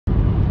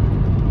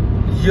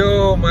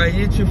Yo, my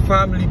YouTube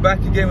family, back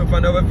again with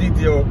another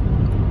video.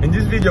 In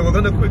this video we're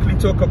going to quickly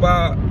talk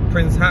about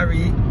Prince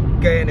Harry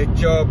getting a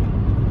job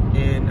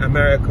in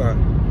America.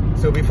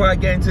 So before I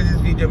get into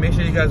this video, make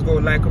sure you guys go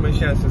like, comment,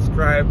 share and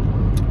subscribe.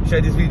 Share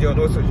this video on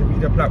all social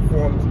media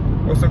platforms.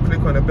 Also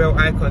click on the bell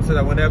icon so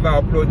that whenever I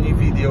upload new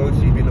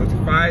videos you'll be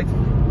notified.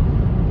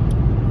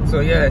 So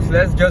yes,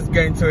 let's just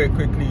get into it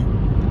quickly.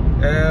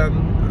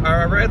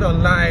 I read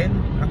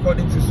online,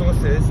 according to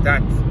sources,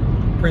 that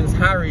Prince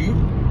Harry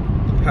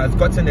has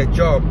gotten a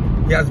job.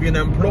 He has been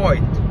employed.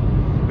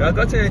 He has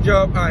gotten a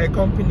job at a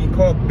company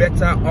called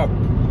Betterup.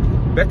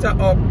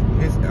 Betterup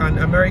is an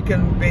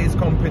American-based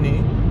company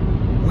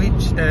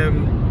which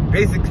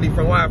basically,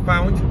 from what I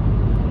found,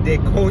 they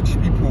coach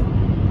people.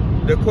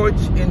 They coach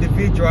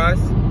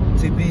individuals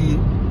to be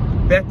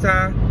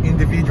better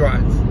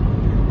individuals.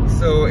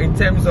 So in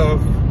terms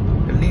of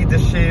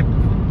leadership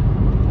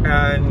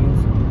and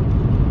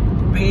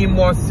being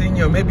more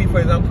senior, maybe for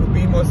example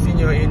being more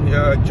senior in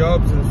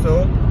jobs and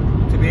so,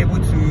 to be able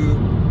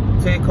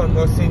to take on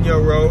more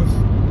senior roles.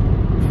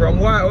 From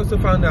what I also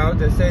found out,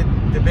 they said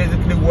they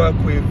basically work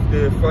with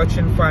the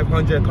Fortune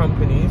 500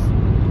 companies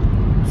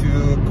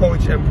to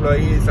coach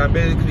employees, and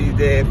basically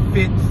they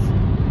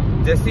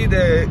see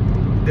the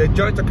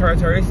judge the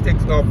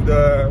characteristics of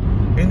the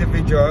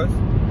individuals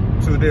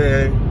to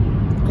the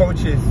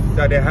coaches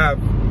that they have,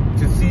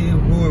 to see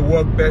who will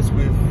work best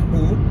with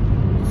who,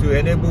 to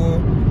enable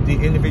the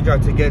individual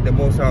to get the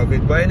most out of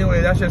it. But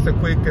anyway, that's just a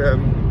quick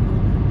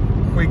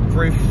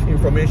brief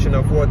information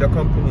of what the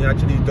company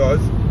actually does.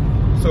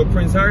 So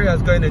Prince Harry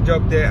has gotten a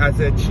job there as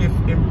a Chief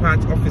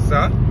Impact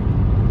Officer.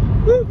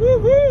 Woo, woo,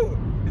 woo.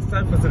 It's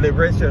time for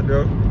celebration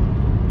though.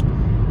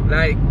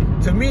 Like,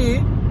 to me,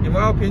 in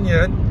my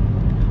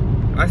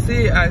opinion, I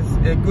see it as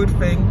a good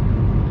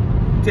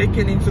thing,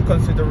 taking into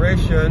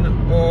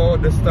consideration all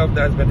the stuff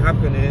that's been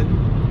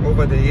happening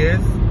over the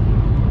years,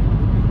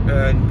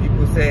 and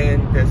people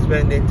saying they're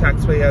spending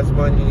taxpayers'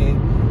 money,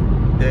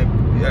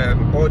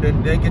 all the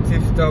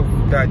negative stuff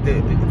that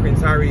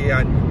Prince Harry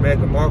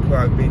and Markle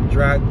have been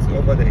dragged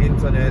over the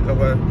internet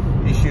over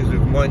issues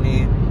with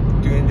money,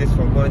 doing this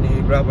for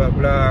money, blah blah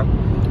blah.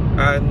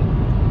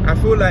 And I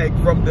feel like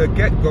from the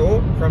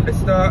get-go, from the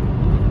start,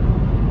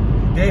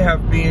 they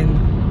have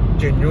been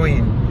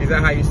genuine. Is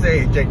that how you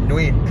say it?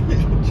 Genuine.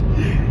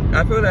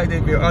 I feel like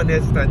they've been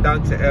honest and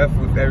down to earth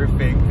with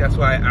everything. That's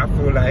why I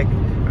feel like,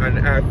 and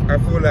I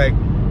feel like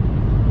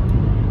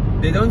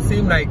they don't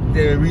seem like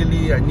they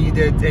really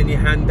needed any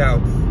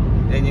handouts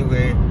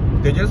anyway.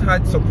 They just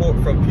had support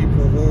from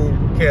people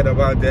who cared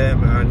about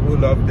them and who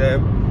loved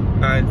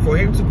them. And for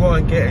him to go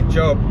and get a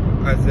job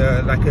as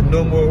like a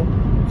normal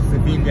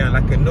civilian,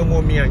 like a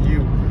normal me and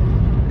you,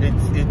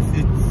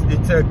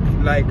 it's a,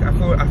 like, I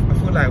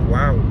feel like,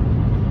 wow,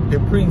 the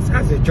prince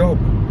has a job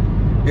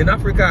in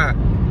Africa.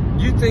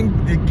 You think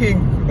the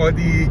king or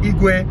the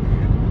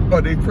Igwe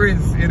or the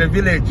prince in a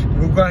village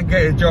will go and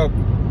get a job?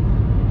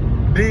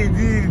 They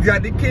are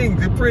the king,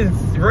 the prince,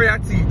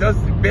 royalty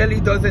barely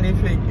does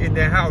anything in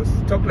their house.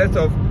 Talk less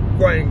of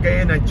going and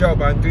getting a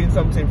job and doing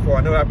something for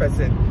another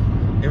person.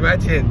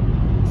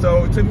 Imagine.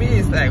 So to me,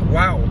 it's like,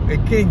 wow, a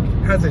king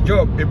has a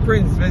job, the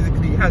prince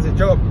basically has a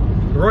job,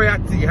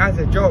 royalty has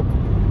a job.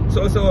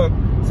 So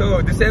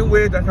the same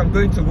way that I'm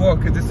going to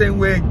work is the same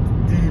way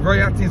the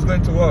royalty is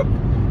going to work.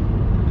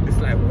 It's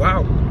like,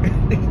 wow.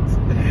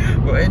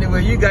 But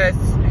anyway, you guys,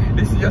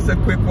 this is just a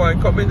quick one.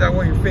 Comment down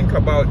what you think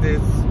about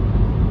this.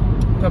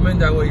 Comment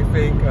down what you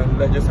think and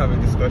let's just have a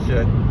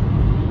discussion.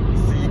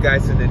 See you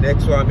guys in the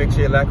next one. Make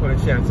sure you like, comment,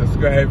 share and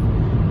subscribe.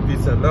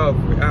 Peace and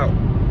love. We're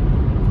out.